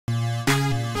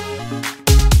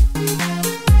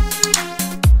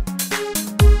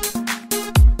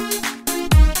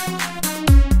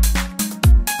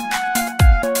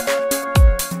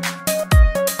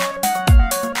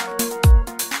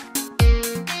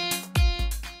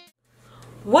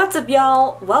What's up,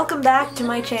 y'all? Welcome back to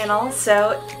my channel.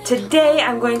 So today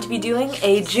I'm going to be doing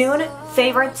a June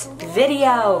favorites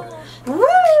video.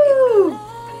 Woo!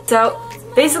 So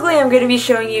basically I'm going to be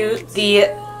showing you the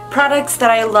products that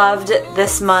I loved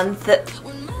this month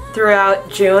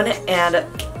throughout June, and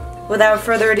without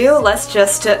further ado, let's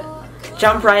just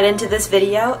jump right into this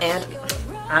video, and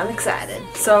I'm excited.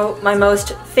 So my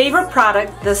most favorite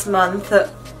product this month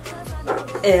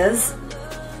is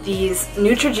these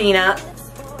Neutrogena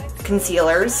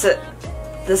concealers.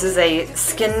 This is a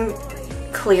skin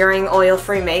clearing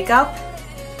oil-free makeup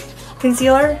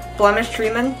concealer, blemish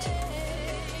treatment,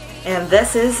 and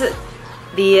this is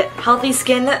the Healthy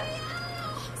Skin,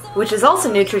 which is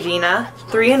also Neutrogena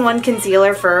 3-in-1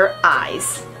 concealer for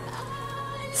eyes.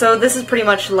 So this is pretty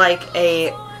much like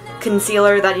a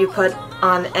concealer that you put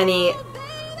on any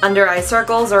under eye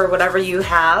circles or whatever you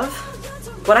have.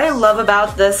 What I love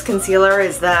about this concealer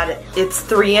is that it's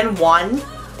 3-in-1.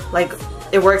 Like,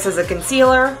 it works as a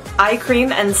concealer, eye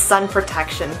cream, and sun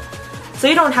protection. So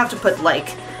you don't have to put like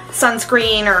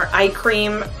sunscreen or eye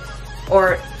cream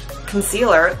or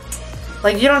concealer.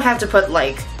 Like, you don't have to put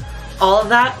like all of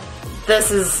that.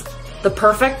 This is the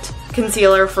perfect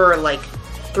concealer for like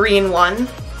 3-in-1.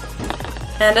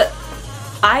 And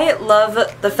I love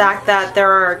the fact that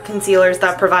there are concealers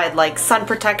that provide like sun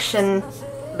protection,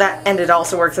 and it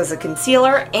also works as a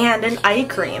concealer and an eye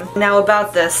cream. Now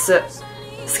about this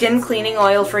skin cleaning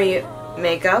oil-free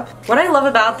makeup. What I love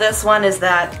about this one is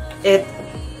that it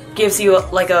gives you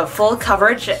like a full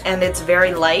coverage and it's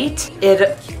very light.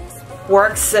 It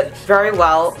works very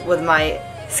well with my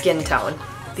skin tone.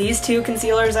 These two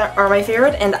concealers are my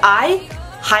favorite, and I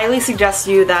highly suggest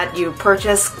you that you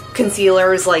purchase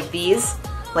concealers like these,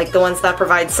 like the ones that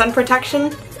provide sun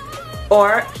protection,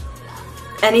 or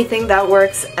anything that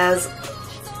works as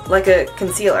like a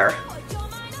concealer.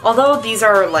 Although these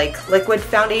are like liquid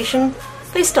foundation,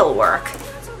 they still work.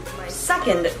 My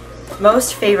second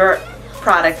most favorite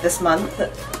product this month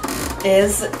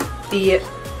is the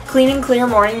Clean & Clear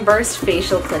Morning Burst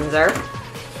Facial Cleanser.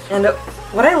 And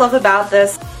what I love about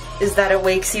this is that it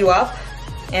wakes you up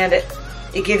and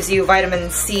it gives you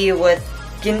vitamin C with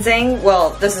ginseng.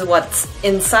 Well, this is what's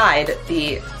inside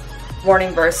the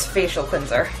Morning Burst Facial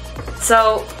Cleanser.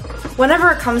 So whenever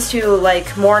it comes to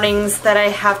like mornings that I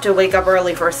have to wake up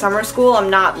early for summer school, I'm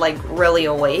not like really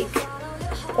awake,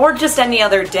 or just any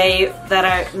other day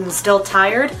that I'm still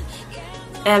tired,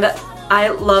 and I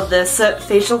love this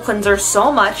facial cleanser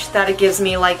so much that it gives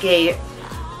me like a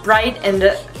bright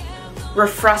and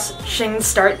refreshing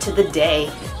start to the day.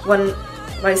 When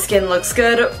my skin looks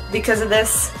good because of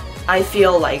this, I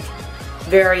feel like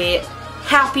very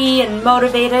happy and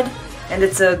motivated, and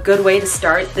it's a good way to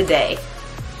start the day.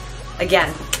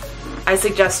 Again, I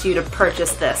suggest you to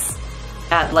purchase this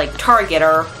at like Target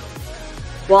or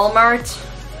Walmart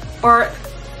or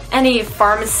any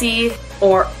pharmacy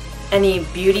or any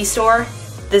beauty store.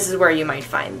 This is where you might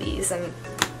find these, and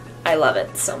I love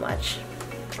it so much.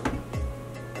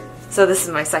 So this is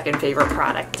my second favorite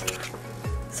product.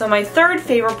 So my third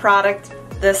favorite product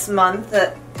this month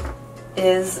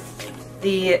is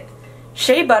the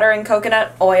Shea Butter and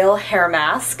Coconut Oil Hair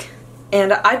Mask.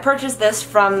 And I purchased this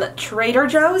from Trader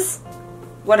Joe's.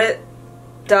 What it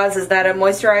does is that it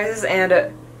moisturizes and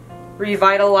it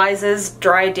revitalizes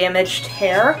dry, damaged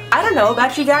hair. I don't know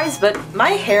about you guys, but my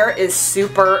hair is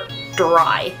super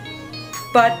dry.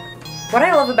 But what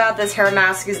I love about this hair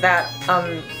mask is that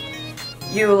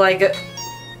you like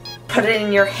put it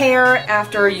in your hair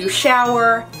after you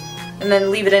shower and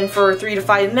then leave it in for 3 to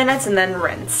 5 minutes and then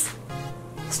rinse.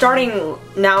 Starting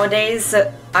nowadays,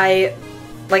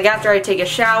 after I take a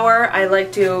shower, I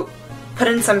like to put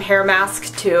in some hair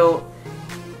mask to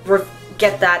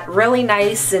get that really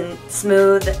nice and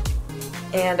smooth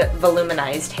and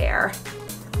voluminized hair.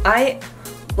 I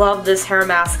love this hair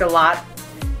mask a lot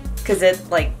because it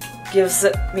like gives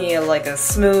me like a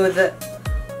smooth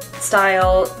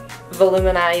style,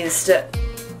 voluminized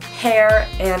hair,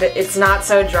 and it's not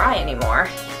so dry anymore.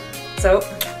 So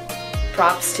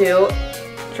props to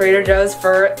Trader Joe's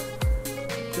for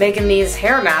making these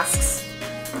hair masks.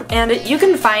 And you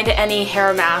can find any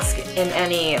hair mask in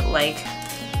any like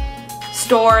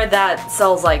store that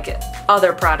sells like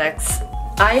other products.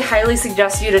 I highly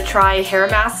suggest you to try hair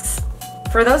masks.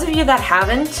 For those of you that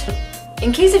haven't,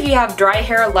 in case if you have dry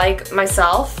hair like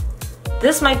myself,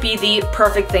 this might be the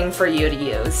perfect thing for you to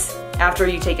use after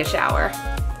you take a shower.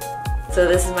 So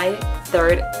this is my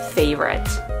third favorite.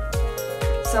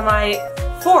 So my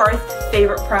fourth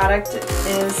favorite product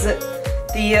is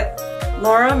the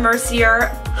Laura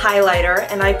Mercier highlighter,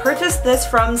 and I purchased this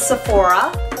from Sephora,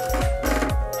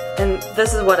 and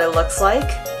this is what it looks like.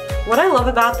 what I love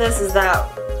about this is that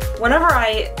whenever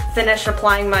I finish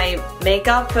applying my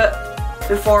makeup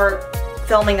before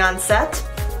filming on set,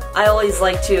 I always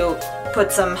like to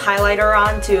put some highlighter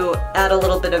on to add a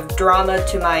little bit of drama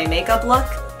to my makeup look.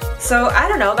 So I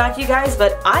don't know about you guys,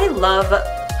 but I love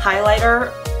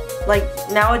highlighter like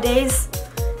nowadays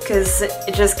because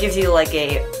it just gives you like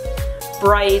a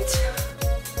bright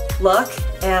look,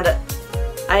 and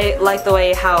I like the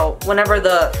way how whenever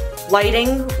the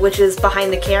lighting, which is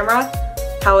behind the camera,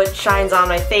 how it shines on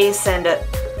my face, and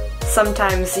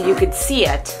sometimes you could see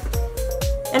it.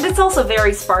 And it's also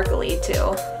very sparkly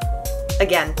too.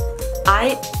 Again,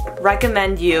 I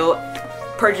recommend you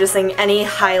purchasing any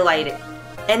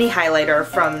highlighter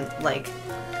from like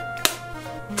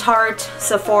Tarte,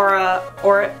 Sephora,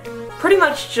 or pretty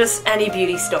much just any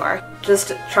beauty store.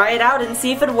 Just try it out and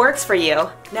see if it works for you.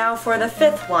 Now for the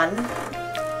fifth one,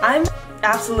 I'm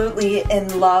absolutely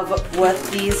in love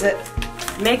with these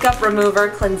makeup remover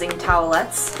cleansing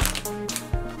towelettes.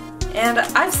 And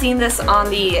I've seen this on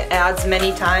the ads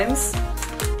many times.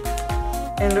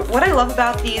 And what I love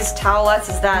about these towelettes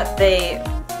is that they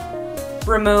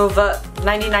remove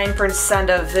 99%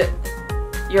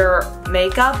 of your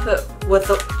makeup with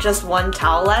just one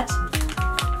towelette,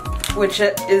 which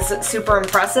is super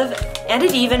impressive. And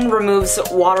it even removes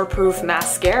waterproof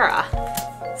mascara.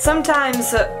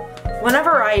 Sometimes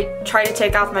whenever I try to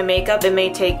take off my makeup, it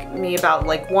may take me about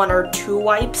like 1 or 2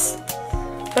 wipes.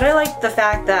 But I like the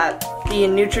fact that the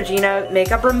Neutrogena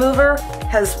makeup remover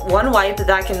has one wipe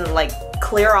that can like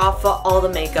clear off all the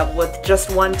makeup with just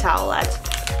one towelette.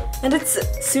 And it's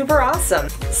super awesome.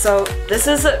 So this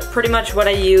is pretty much what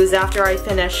I use after I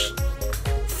finish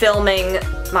filming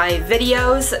my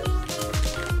videos,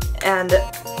 and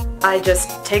I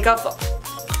just take off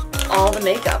all the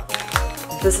makeup.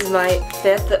 This is my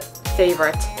 5th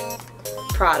favorite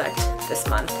product this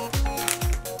month.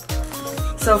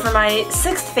 So for my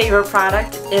 6th favorite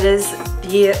product, it is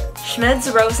the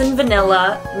Schmidt's Rose and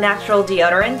Vanilla Natural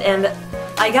Deodorant, and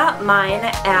I got mine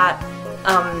at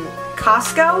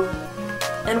Costco.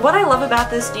 And what I love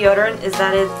about this deodorant is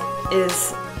that it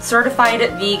is certified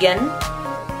vegan.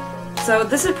 So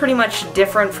this is pretty much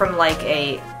different from like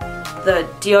the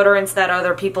deodorants that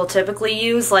other people typically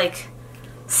use, like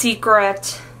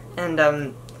Secret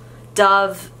and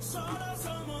Dove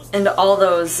and all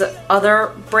those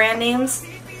other brand names.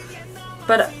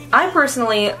 But I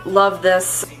personally love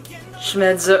this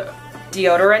Schmidt's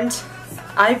deodorant.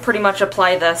 I pretty much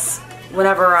apply this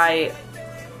whenever I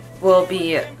will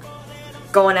be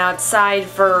going outside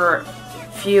for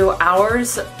a few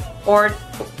hours or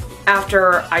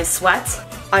after I sweat.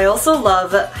 I also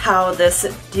love how this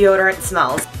deodorant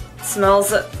smells. It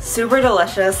smells super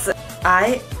delicious.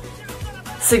 I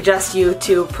suggest you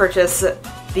to purchase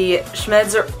the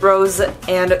Schmidt's Rose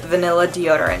and Vanilla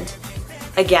deodorant.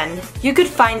 Again, you could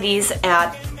find these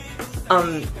at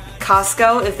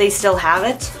Costco if they still have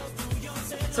it.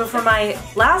 So for my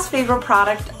last favorite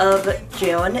product of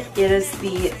June, it is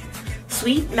the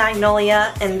Sweet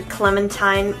Magnolia and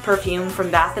Clementine perfume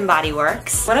from Bath & Body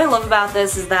Works. What I love about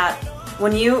this is that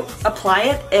when you apply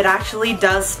it, it actually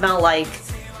does smell like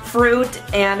fruit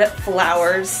and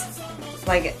flowers,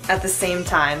 like at the same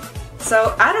time.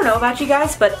 So I don't know about you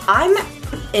guys, but I'm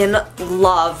in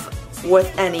love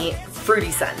with any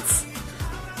fruity scents.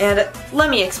 And let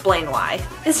me explain why.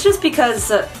 It's just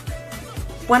because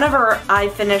whenever I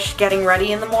finish getting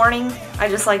ready in the morning, I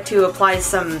just like to apply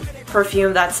some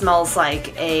perfume that smells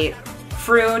like a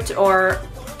fruit or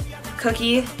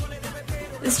cookie.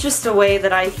 It's just a way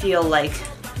that I feel like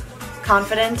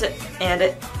confident,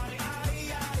 and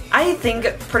I think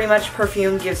pretty much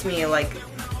perfume gives me like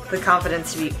the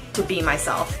confidence to be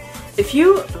myself. If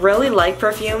you really like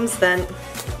perfumes, then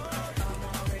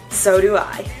so do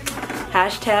I.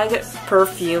 Hashtag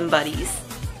perfume buddies.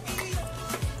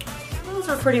 Those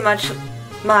are pretty much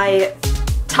my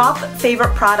top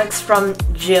favorite products from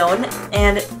June,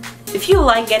 and if you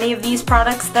like any of these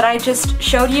products that I just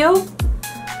showed you,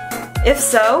 if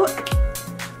so,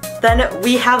 then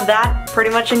we have that pretty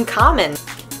much in common.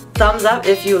 Thumbs up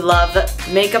if you love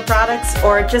makeup products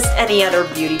or just any other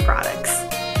beauty products.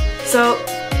 So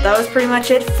that was pretty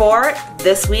much it for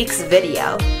this week's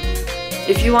video.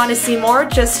 If you want to see more,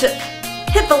 just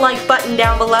hit the like button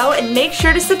down below and make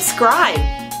sure to subscribe,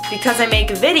 because I make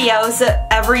videos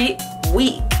every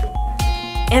week.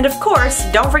 And of course,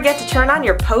 don't forget to turn on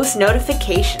your post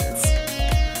notifications.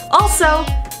 Also,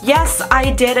 yes,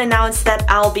 I did announce that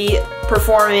I'll be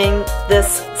performing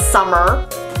this summer,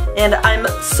 and I'm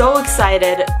so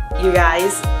excited, you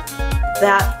guys,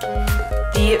 that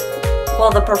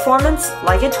the performance,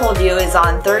 like I told you, is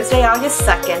on Thursday, August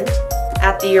 2nd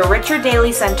at the Richard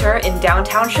Daley Center in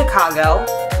downtown Chicago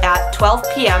at 12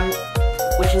 p.m.,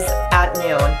 which is at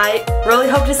noon. I really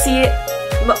hope to see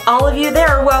all of you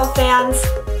there, WoW fans.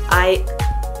 I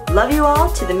love you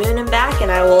all to the moon and back,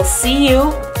 and I will see you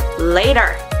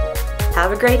later.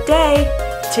 Have a great day.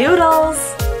 Toodles!